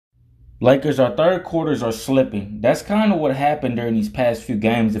Lakers, our third quarters are slipping. That's kind of what happened during these past few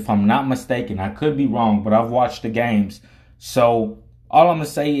games, if I'm not mistaken. I could be wrong, but I've watched the games. So all I'm going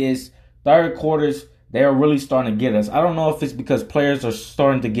to say is third quarters, they're really starting to get us. I don't know if it's because players are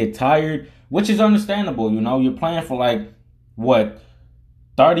starting to get tired, which is understandable. You know, you're playing for like, what,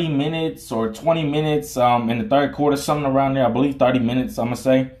 30 minutes or 20 minutes in the third quarter, something around there. I believe 30 minutes, I'm going to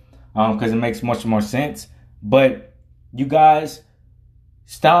say, because it makes much more sense. But you guys,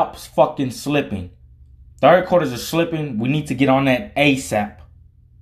 stop fucking slipping. Third quarters are slipping. We need to get on that ASAP.